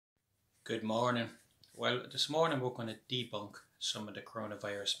Good morning. Well, this morning we're going to debunk some of the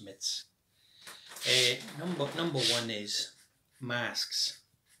coronavirus myths. Number one is masks.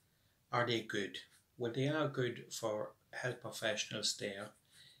 Are they good? Well, they are good for health professionals there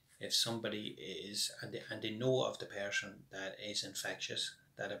if somebody is and they know of the person that is infectious,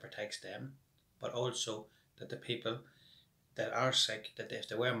 that it protects them, but also that the people that are sick, that if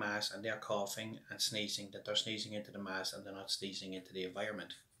they wear masks and they're coughing and sneezing, that they're sneezing into the mask and they're not sneezing into the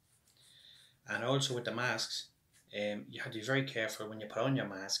environment. And also with the masks, you have to be very careful when you put on your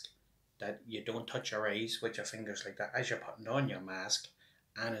mask that you don't touch your eyes with your fingers like that as you're putting on your mask,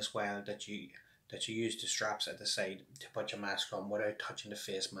 and as well that you use the straps at the side to put your mask on without touching the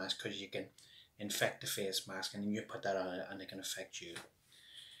face mask, because you can infect the face mask and then you put that on it and it can affect you.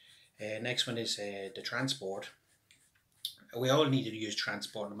 Next one is the transport. We all need to use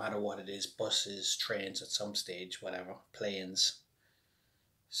transport no matter what it is: buses, trains at some stage, whatever, planes.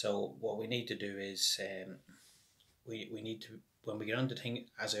 So what we need to do is we need to, when we get on the thing,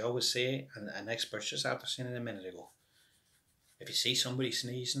 as I always say, and experts just after saying it a minute ago, if you see somebody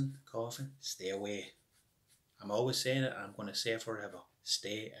sneezing, coughing, stay away. I'm always saying it, and I'm going to say it forever.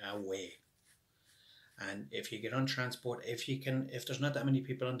 Stay away. And if you get on transport, if there's not that many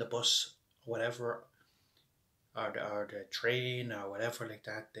people on the bus, or whatever, or the train or whatever like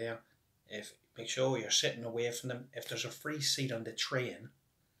that there, make sure you're sitting away from them. If there's a free seat on the train,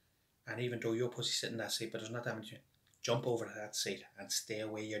 and even though you're supposed to sit in that seat, but there's not that many, jump over to that seat and stay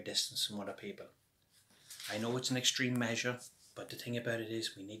away your distance from other people. I know it's an extreme measure, but the thing about it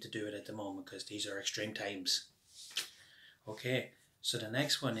is we need to do it at the moment because these are extreme times. Okay, so the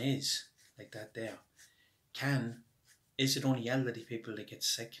next one is like that there. Is it only elderly people that get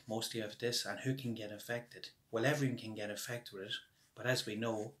sick mostly of this, and who can get infected? Well, everyone can get infected with it, but as we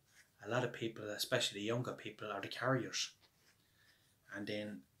know, a lot of people, especially the younger people, are the carriers, and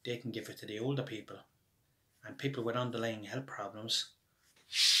then they can give it to the older people, and people with underlying health problems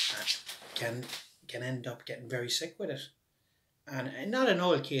can end up getting very sick with it. And not in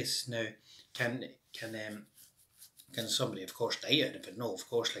all cases now can somebody, of course, die out of it. No, of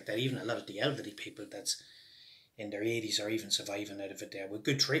course, like that. Even a lot of the elderly people that's in their 80s are even surviving out of it there with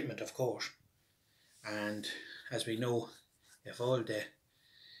good treatment, of course. And as we know, if all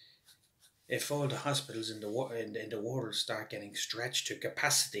the hospitals in the world start getting stretched to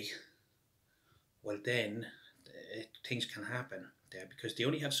capacity, well then things can happen there, because they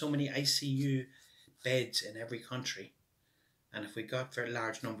only have so many ICU beds in every country, and if we got very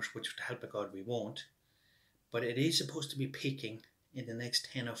large numbers, which with the help of God we won't, but it is supposed to be peaking in the next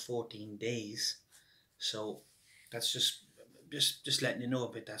 10 or 14 days. So that's just letting you know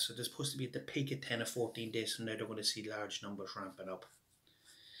about that. So they're supposed to be at the peak at 10 or 14 days, so now they're going to see large numbers ramping up.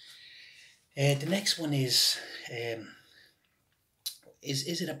 The next one is it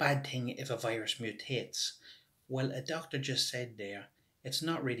a bad thing if a virus mutates? Well, a doctor just said there, it's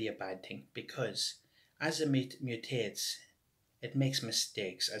not really a bad thing, because as it mutates, it makes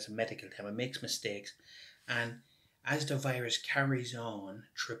mistakes. As a medical term, it makes mistakes, and as the virus carries on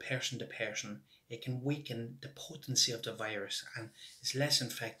through person to person, it can weaken the potency of the virus and it's less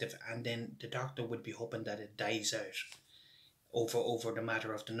effective, and then the doctor would be hoping that it dies out over the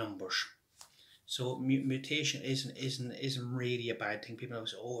matter of the numbers. So mutation isn't really a bad thing. People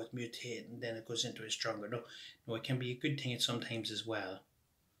always say, oh, it's mutating, then it goes into it stronger. No, it can be a good thing at sometimes as well.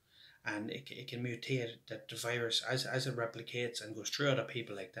 And it can mutate, that the virus, as it replicates and goes through other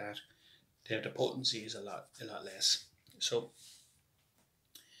people like that, the potency is a lot less. So,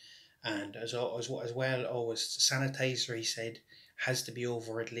 and as well, always sanitizer, he said, has to be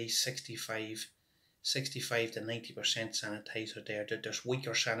over at least 65 to 90% sanitizer there. There's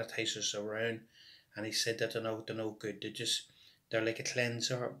weaker sanitizers around, and he said that they're no good. They're like a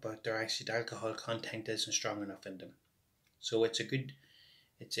cleanser, but they're actually, the alcohol content isn't strong enough in them. So it's a good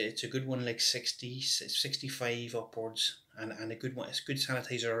one, like 60, 65 upwards, and a good one. It's good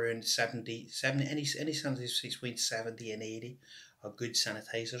sanitizer around 70, any sanitizer between 70 and 80 are good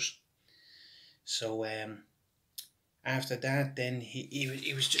sanitizers. So after that, then he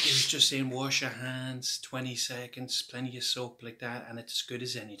was just saying wash your hands, 20 seconds, plenty of soap like that, and it's as good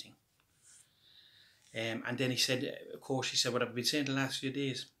as anything. And then he said, of course, he said what I've been saying the last few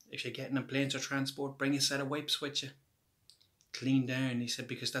days: if you're getting on planes or transport, bring a set of wipes with you. Clean down, he said,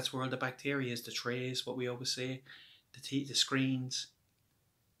 because that's where all the bacteria is. The trays, what we always say, the screens,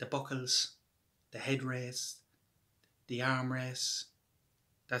 the buckles, the headrests, the armrests.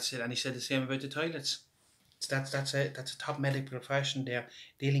 That's it. And he said the same about the toilets. That's a top medical profession there,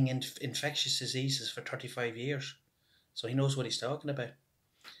 dealing in infectious diseases for 35 years. So he knows what he's talking about.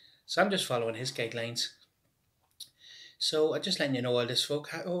 So I'm just following his guidelines. So I'm just letting you know all this,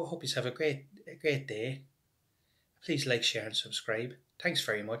 folk. I hope you have a great day. Please like, share and subscribe. Thanks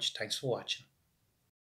very much. Thanks for watching.